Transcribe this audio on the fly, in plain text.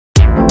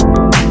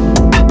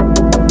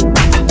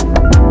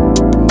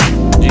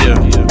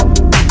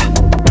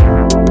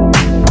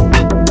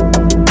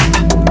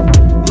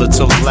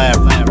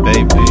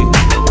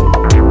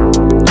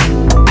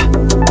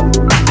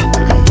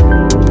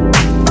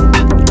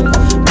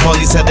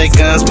Police had their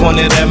guns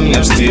pointed at me,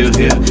 I'm still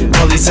here.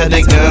 Police had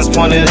their guns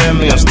pointed at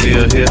me, I'm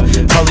still here.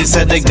 Police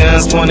had their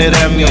guns pointed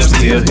at me, I'm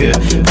still here.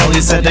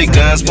 Police had their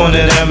guns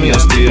pointed at me, I'm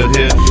still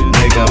here.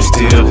 Nigga, I'm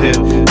still here.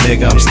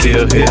 Nigga, I'm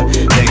still here.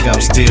 Nigga,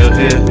 I'm still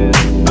here.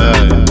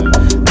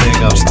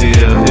 Nigga, I'm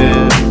still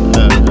here.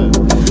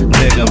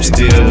 Nigga, I'm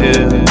still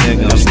here.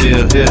 Nigga, I'm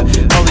still here.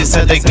 Police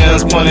had their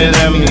guns pointed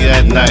at me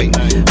at night.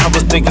 I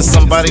was thinking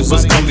somebody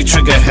was gonna be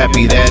trigger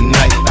happy that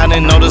night. I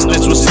didn't know the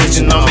snitch was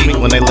snitching on me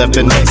when they left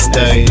the next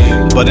day.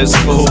 But it's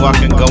cool, I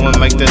can go and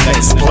make the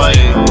next play.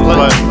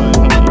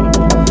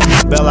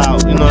 Bail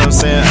out, you know what I'm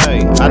saying?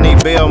 Hey, I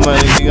need bail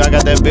money. I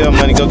got that bail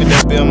money. Go get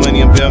that bail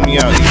money and bail me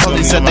out.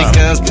 Police had their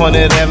guns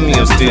pointed at me,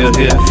 I'm still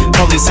here.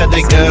 Police had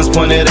their guns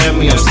pointed at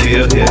me, I'm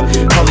still here.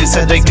 Police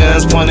had their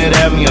guns pointed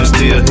at me, I'm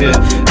still here.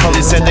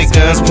 Police had their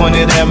guns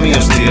pointed at me, I'm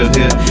still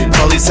here.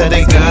 Police had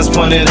their guns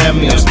pointed at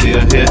me, I'm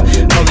still here.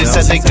 Police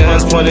had their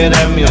guns pointed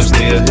at me, I'm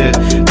still here.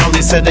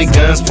 Police had their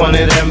guns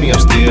pointed at me, I'm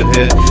still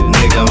here.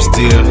 Nigga, I'm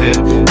still here.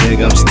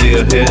 Nigga, I'm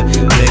still here.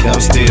 Nigga, I'm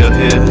still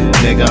here.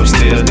 Nigga, I'm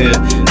still here.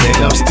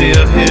 Nigga, I'm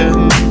still here.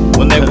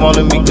 When they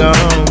wanted me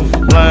gone,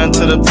 lying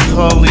to the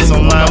police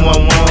on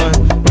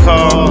 911.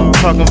 Call,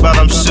 talking about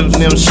I'm shooting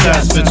them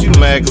shots. But you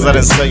mad cause I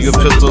didn't sell you a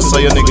pistol, so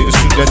your nigga can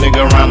shoot that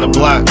nigga around the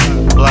block.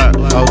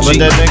 But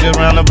that nigga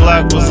around the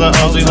block was a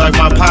OG like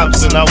my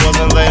pops, and I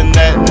wasn't letting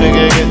that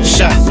nigga get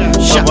shot.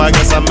 So I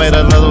guess I made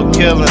a little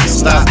killing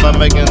stop by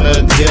making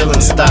a deal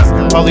and stop.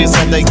 Police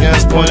had their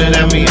guns pointed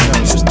at me, and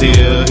I'm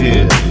still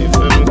here. You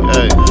feel me?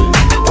 Hey.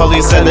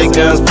 Police had their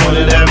guns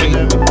pointed at me.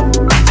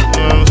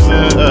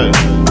 Hey.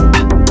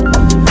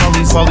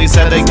 Police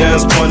had their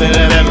guns pointed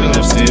at me,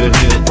 I'm still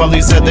here.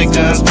 Police had their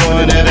guns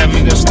pointed at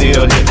me, I'm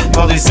still here.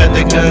 Police had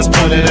their guns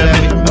pointed at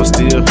me, I'm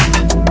still here.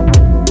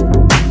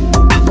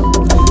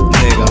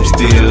 Nigga, I'm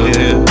still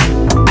here.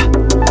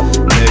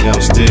 Nigga,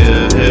 I'm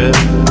still here.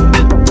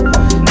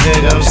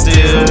 Nigga, I'm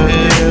still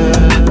here.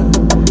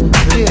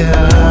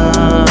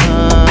 Yeah.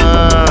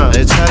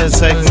 They try to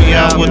take me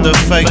out with the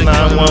fake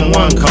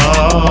 911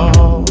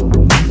 call.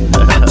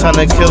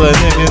 Tryna kill a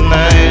nigga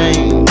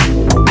name.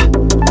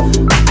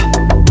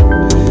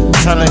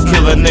 Tryna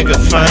kill a nigga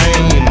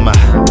fame.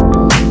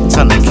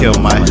 Tryna kill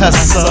my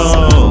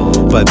hustle.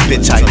 But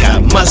bitch, I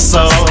got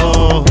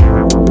muscle.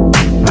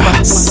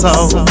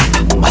 Muscle.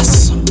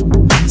 Muscle.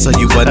 So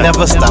you will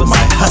never stop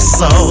my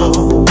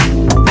hustle.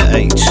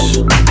 H.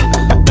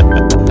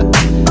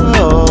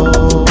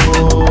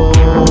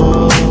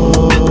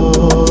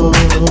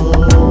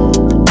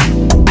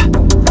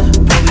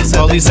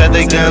 Police had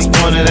their guns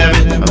pointed at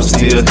me, I'm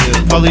still here.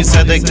 Police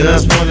had their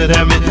guns pointed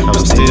at me, I'm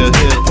still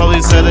here.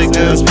 Police had their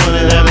guns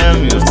pointed at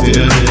me, I'm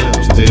still here.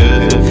 I'm still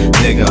here.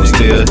 Nigga, I'm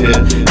still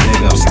here.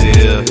 Nigga, I'm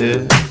still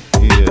here.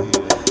 Yeah.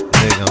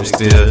 Nigga, I'm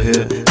still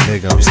here.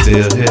 Nigga, I'm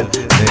still here.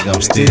 Nigga,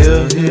 I'm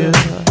still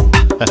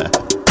here.